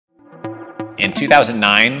In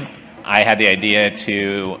 2009, I had the idea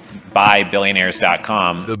to buy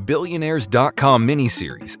billionaires.com. The Billionaires.com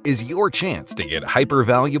miniseries is your chance to get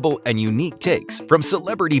hyper-valuable and unique takes from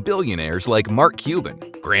celebrity billionaires like Mark Cuban,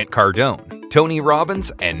 Grant Cardone, Tony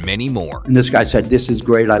Robbins, and many more. And this guy said, "This is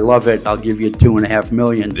great. I love it. I'll give you $2.5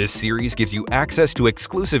 million." This series gives you access to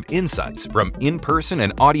exclusive insights from in-person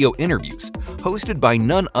and audio interviews hosted by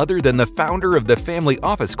none other than the founder of the Family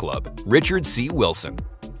Office Club, Richard C. Wilson.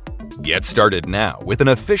 Get started now with an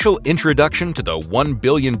official introduction to the $1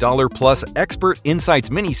 billion plus Expert Insights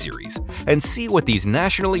miniseries and see what these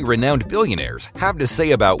nationally renowned billionaires have to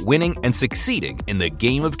say about winning and succeeding in the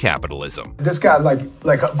game of capitalism. This guy,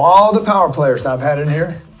 like of all the power players I've had in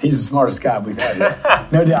here, he's the smartest guy we've had here.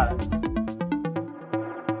 No doubt.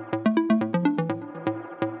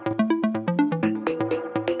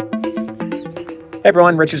 Hey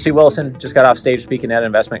everyone, Richard C. Wilson. Just got off stage speaking at an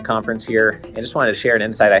investment conference here and just wanted to share an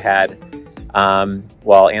insight I had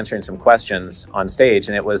while answering some questions on stage.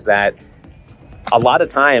 And it was that a lot of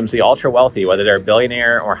times the ultra wealthy, whether they're a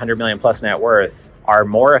billionaire or 100 million plus net worth, are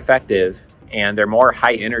more effective and they're more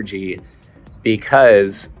high energy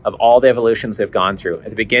because of all the evolutions they've gone through.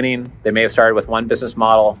 At the beginning, they may have started with one business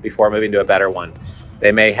model before moving to a better one.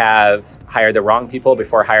 They may have hired the wrong people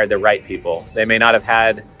before hired the right people. They may not have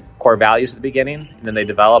had core values at the beginning, and then they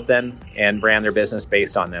developed them and ran their business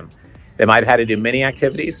based on them. They might have had to do many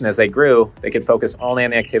activities, and as they grew, they could focus only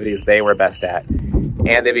on the activities they were best at.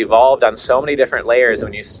 And they've evolved on so many different layers, and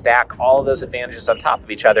when you stack all of those advantages on top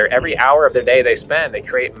of each other, every hour of their day they spend, they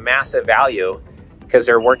create massive value because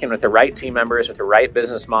they're working with the right team members, with the right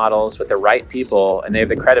business models, with the right people, and they have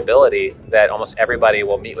the credibility that almost everybody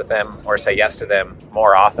will meet with them or say yes to them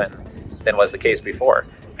more often than was the case before.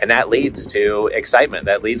 And that leads to excitement.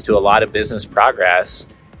 That leads to a lot of business progress.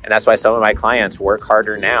 And that's why some of my clients work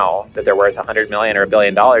harder now that they're worth 100 million or $1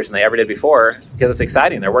 billion than they ever did before, because it's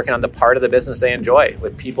exciting. They're working on the part of the business they enjoy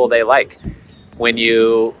with people they like. When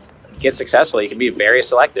you get successful, you can be very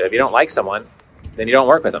selective. If you don't like someone, then you don't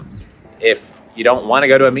work with them. If you don't want to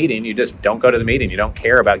go to a meeting, you just don't go to the meeting. You don't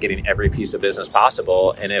care about getting every piece of business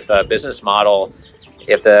possible. And if a business model,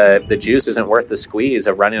 if the juice isn't worth the squeeze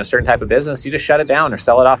of running a certain type of business, you just shut it down or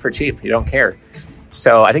sell it off for cheap. You don't care.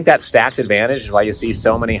 So I think that stacked advantage is why you see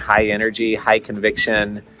so many high energy, high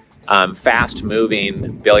conviction, fast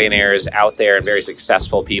moving billionaires out there and very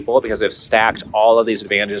successful people, because they've stacked all of these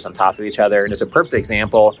advantages on top of each other. And it's a perfect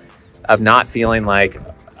example of not feeling like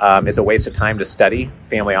it's a waste of time to study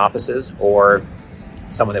family offices or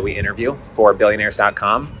someone that we interview for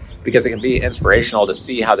billionaires.com. Because it can be inspirational to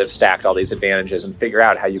see how they've stacked all these advantages and figure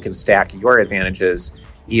out how you can stack your advantages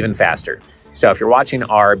even faster. So if you're watching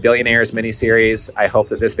our Billionaires mini-series, I hope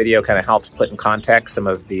that this video kind of helps put in context some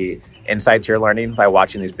of the insights you're learning by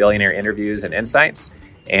watching these billionaire interviews and insights.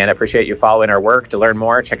 And I appreciate you following our work. To learn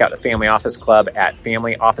more, check out the Family Office Club at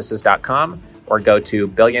familyoffices.com or go to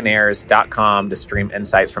billionaires.com to stream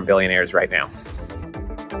insights from billionaires right now.